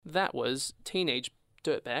that was Teenage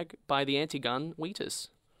Dirtbag by the Anti-Gun Wheetus.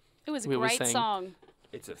 It was a great song.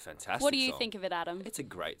 It's a fantastic What do you song. think of it, Adam? It's a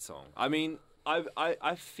great song. I mean,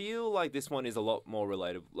 I feel like this one is a lot more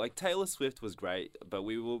relatable. Like, Taylor Swift was great, but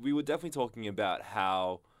we were definitely talking about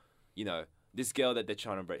how, you know, this girl that they're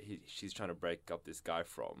trying to she's trying to break up this guy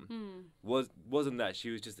from wasn't that. She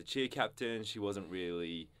was just a cheer captain. She wasn't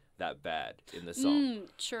really that bad in the song.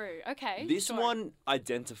 True. Okay. This one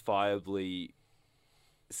identifiably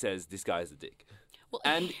says this guy's a dick. Well,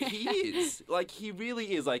 and he is. Like, he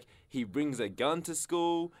really is. Like, he brings a gun to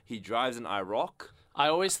school. He drives an IROC.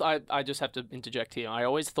 I just have to interject here. I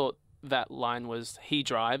always thought that line was he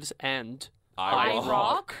drives and I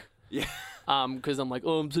rock. Yeah. Because I'm like,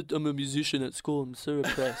 I'm a musician at school. I'm so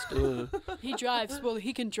impressed. He drives. Well,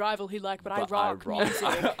 he can drive all he like, but I rock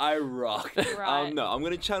music. I rock. Right. No, I'm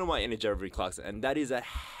going to channel my inner Jeremy Clarkson, and that is a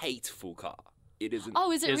hateful car. It isn't.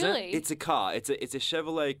 Oh, is it really? It's a car. It's a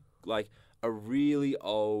Chevrolet, like a really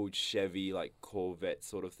old Chevy, like Corvette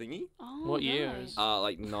sort of thingy. Oh, what years?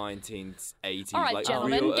 Like 1980s. All right, like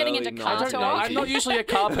gentlemen, getting into car talk. I'm not usually a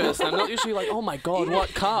car person. I'm not usually like, oh my god,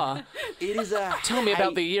 what car? It is a. Tell me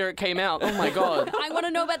about the year it came out. Oh my god. I want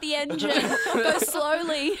to know about the engine. Go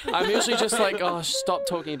slowly. I'm usually just like, oh, stop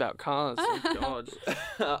talking about cars. Oh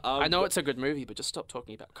god. I know it's a good movie, but just stop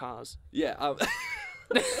talking about cars. Yeah.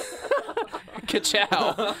 Ka-chow.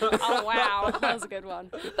 Oh, wow. That was a good one.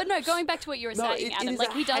 But no, going back to what you were saying, Adam,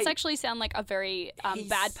 like, he does hate. actually sound like a very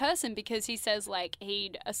bad person because he says, like,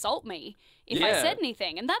 he'd assault me if I said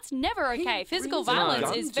anything. And that's never okay. Physical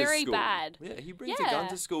violence is very bad. Yeah, he brings a gun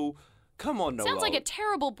to school. Come on, Noel. Sounds like a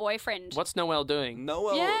terrible boyfriend. What's Noel doing?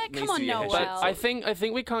 Noel come needs on, to be a Noel. head But I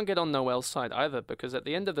think we can't get on Noel's side either, because at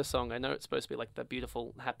the end of the song, I know it's supposed to be like the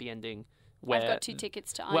beautiful happy ending where I've got 2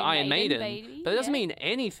 tickets to Iron Maiden, baby. but it doesn't mean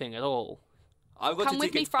anything at all. I've got Come 2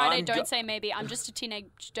 with me tickets. Friday, don't say maybe. I'm just a teenage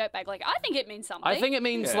dirtbag. Like, I think it means something. I think it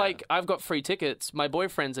means like I've got free tickets. My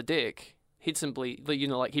boyfriend's a dick. He'd simply, you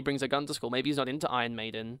know, like he brings a gun to school. Maybe he's not into Iron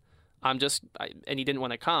Maiden. And he didn't want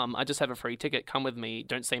to come. I just have a free ticket. Come with me.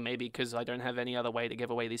 Don't say maybe because I don't have any other way to give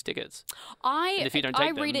away these tickets. And if you don't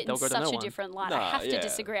take read them, it they'll in go to such no a one. different light. I have to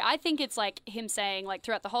disagree. I think it's like him saying, like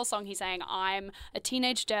throughout the whole song, he's saying, "I'm a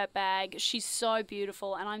teenage dirtbag. She's so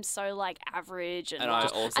beautiful, and I'm so like average." And I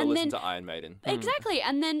also listen to Iron Maiden. Exactly.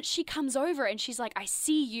 And then she comes over and she's like, "I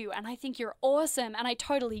see you, and I think you're awesome, and I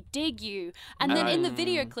totally dig you." And then in the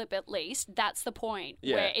video clip, at least, that's the point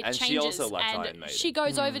where it and changes. she also likes and Iron Maiden. she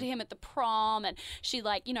goes over to him at the prom, and she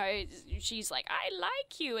like, you know, she's like, "I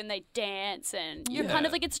like you," and they dance, and you're kind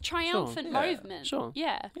of like, it's a triumphant movement. Sure.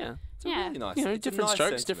 Yeah. It's really nice. You know, it's a different nice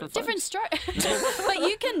strokes, sentiment. different Different but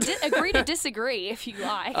you can agree to disagree if you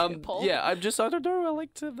like, Paul. Yeah, I don't know. I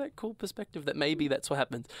like to have that cool perspective that maybe that's what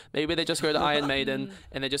happens. Maybe they just go to Iron Maiden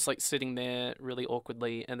and they're just like sitting there really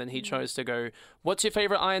awkwardly, and then he tries to go, "What's your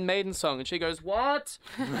favorite Iron Maiden song?" And she goes, "What?"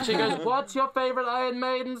 And she goes, "What's your favorite Iron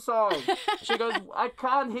Maiden song?" She goes, "I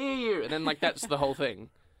can't hear you." And then like that's the whole thing.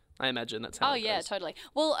 I imagine that's how. Oh it yeah, goes. totally.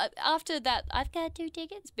 Well, after that, I've got 2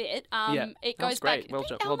 tickets bit. It goes great. back.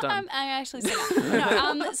 Well done. I actually said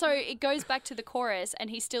that. No, so it goes back to the chorus,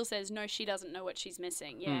 and he still says, "No, she doesn't know what she's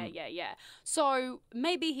missing." Yeah. So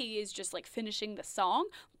maybe he is just like finishing the song,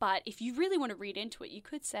 but if you really want to read into it, you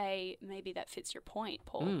could say maybe that fits your point,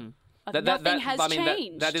 Paul. Nothing has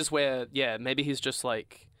changed. That is where, maybe he's just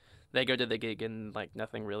like, they go to the gig and like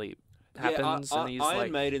nothing really happens, and he's Iron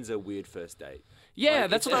like, Maiden's a weird first date. Yeah,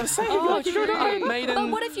 that's what I was saying. Oh, you go to Iron Maiden. But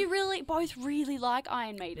what if you both really like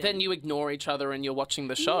Iron Maiden? Then you ignore each other and you're watching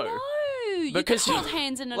the show. No, Because you can hold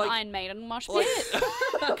hands in an Iron Maiden mosh like- pit.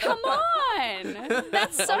 Come on,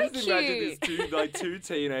 that's so I just imagine cute. there's 2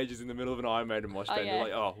 teenagers in the middle of an Iron Maiden mosh pit. yeah. They're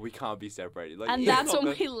like, "Oh, we can't be separated." Like, And that's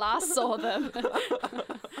when we last saw them.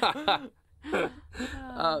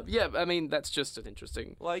 I mean, that's just an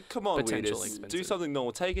interesting. Like, come on, Potential Wheetus. expensive. Do something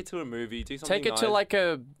normal. Take it to a movie. Do something Take it nice. to like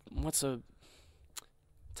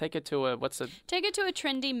Take it to a Take it to a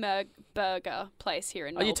trendy burger place here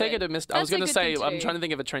in Melbourne. you take it to Mr. I was That's a going to good say, thing I'm do. trying to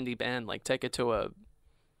think of a trendy band. Like, take it to a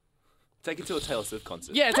Taylor Swift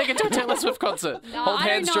concert. Yeah, take it to a Taylor Swift concert. No, Hold I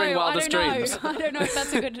hands don't during know. Wildest Dreams. I don't know if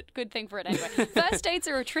that's a good thing for it anyway. First dates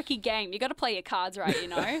are a tricky game. You got to play your cards right, you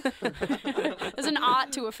know. There's an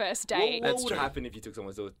art to a first date. What would happen if you took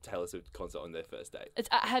someone to a Taylor Swift concert on their first date?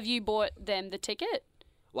 Have you bought them the ticket?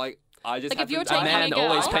 Like, I just Like, if happen you're to taking a man a girl,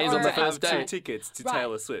 always pays on the have first 2 date. tickets to Right.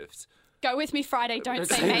 Taylor Swift. Go with me Friday. Don't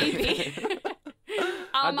say maybe.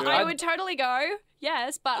 I would totally go.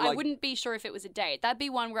 Yes, but I Like- wouldn't be sure if it was a date. That'd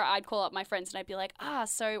be one where I'd call up my friends and I'd be like,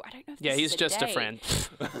 so I don't know if Yeah, this he's is just a date. friend.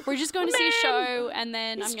 We're just going to see a show and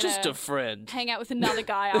then He's I'm just going a friend. to hang out with another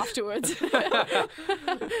guy afterwards.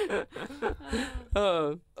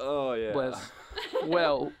 Oh yeah. Bless.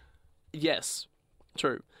 Well, yes,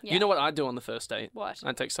 true. Yeah. You know what I'd do on the first date? What?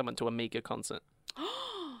 I'd take someone to a Mika concert.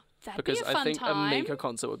 That'd Because be a fun I think time. a Mika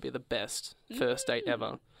concert would be the best first date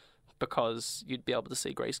ever. Because you'd be able to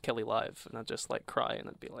see Grace Kelly live, and I'd just like cry, and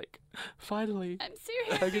I'd be like, "Finally, I'm so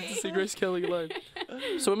happy. I get to see Grace Kelly live."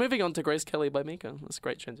 So we're moving on to Grace Kelly by Mika. That's a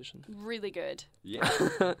great transition. Really good. Yeah.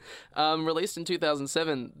 Released in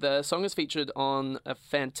 2007, the song is featured on a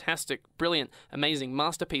fantastic, brilliant, amazing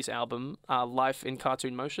masterpiece album, Life in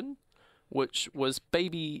Cartoon Motion, which was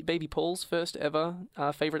Baby Paul's first ever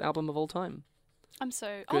favorite album of all time. I'm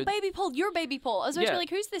so... Good. Oh, Baby Paul. You're Baby Paul. I was about to Yeah. be like,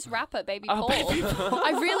 who's this rapper, Baby Oh, Paul? Baby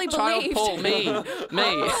I really Child believed. Paul, me. Oh,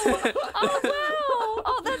 wow.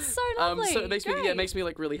 Oh, that's so lovely. So it makes me, Great. it makes me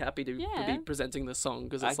like really happy to Yeah. be presenting this song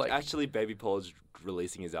because it's like, Actually, Baby Paul's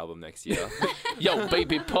releasing his album next year. yo,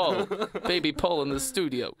 Baby Paul in the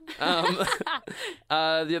studio.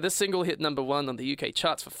 This single hit #1 on the UK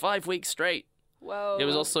charts for 5 weeks straight. Whoa. It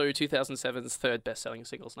was also 2007's third best-selling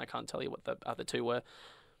singles, and I can't tell you what the other two were.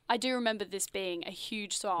 I do remember this being a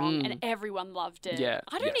huge song and everyone loved it. Yeah.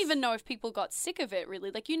 I don't Yes. even know if people got sick of it,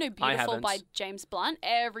 really. Like, Beautiful haven't. by James Blunt.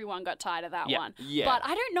 Everyone got tired of that Yeah. one. Yeah. But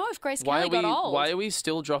I don't know if Grace Kelly got old. Why are we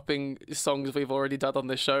still dropping songs we've already done on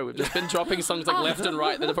this show? We've just been dropping songs like left and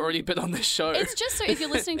right that have already been on this show. It's just so if you're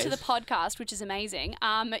listening to the podcast, which is amazing,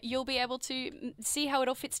 you'll be able to see how it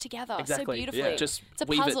all fits together so Exactly. beautifully. Yeah. Just It's a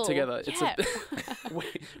weave puzzle. it together. Yeah. It's a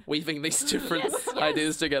weaving these different Yes, yes.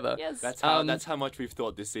 ideas together. Yes. That's how much we've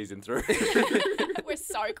thought this season through. We're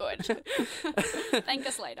so good. Thank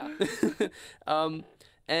us later.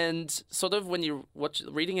 And sort of when you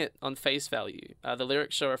reading it on face value, the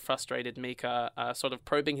lyrics show a frustrated Mika sort of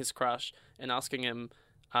probing his crush and asking him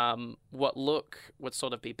what look would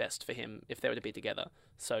sort of be best for him if they were to be together.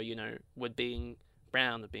 So, would being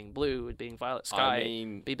brown, would being blue, would being violet sky I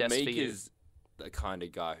mean, be best Meek for you? is the kind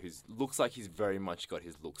of guy who looks like he's very much got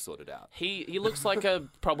his look sorted out. He looks like a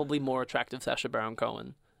probably more attractive Sacha Baron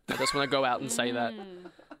Cohen. I just want to go out and say that.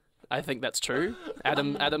 I think that's true.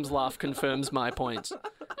 Adam's laugh confirms my point.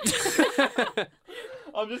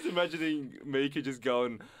 I'm just imagining Mika just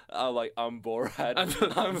going, I'm Borat.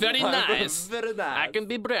 I'm very nice. Very nice. I can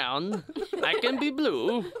be brown. I can be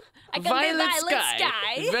blue. I can be violet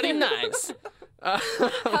sky. Very nice.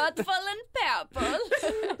 Hurtful and purple.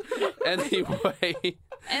 Anyway,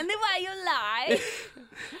 Anyway you like.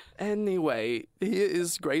 here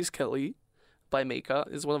is Grace Kelly by Mika.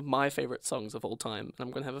 Is one of my favorite songs of all time, and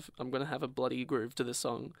I'm gonna have a bloody groove to this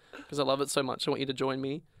song because I love it so much. I want you to join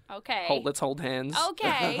me. Okay. Let's hold hands.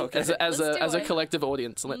 Okay. As Let's do a it. collective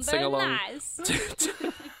audience, and let's Very sing along nice.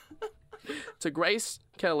 to Grace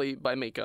Kelly by Mika.